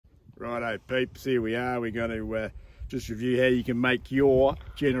Righto peeps, here we are. We're going to just review how you can make your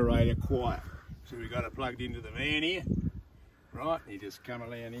generator quiet. So we've got it plugged into the van here. Right, you just come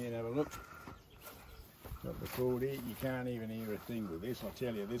around here and have a look. Got the cord here, you can't even hear a thing with this. I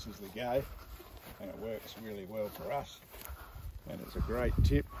tell you, this is the go, and it works really well for us. And it's a great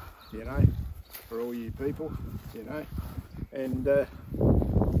tip, you know, for all you people, you know. And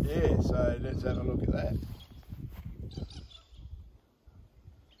yeah, so let's have a look at that.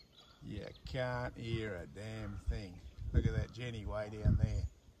 You can't hear a damn thing. Look at that Jenny way down there.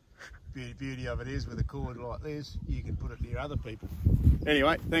 Beauty of it is, with a cord like this, you can put it near other people.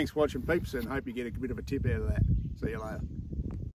 Anyway, thanks for watching peeps, and hope you get a bit of a tip out of that. See you later.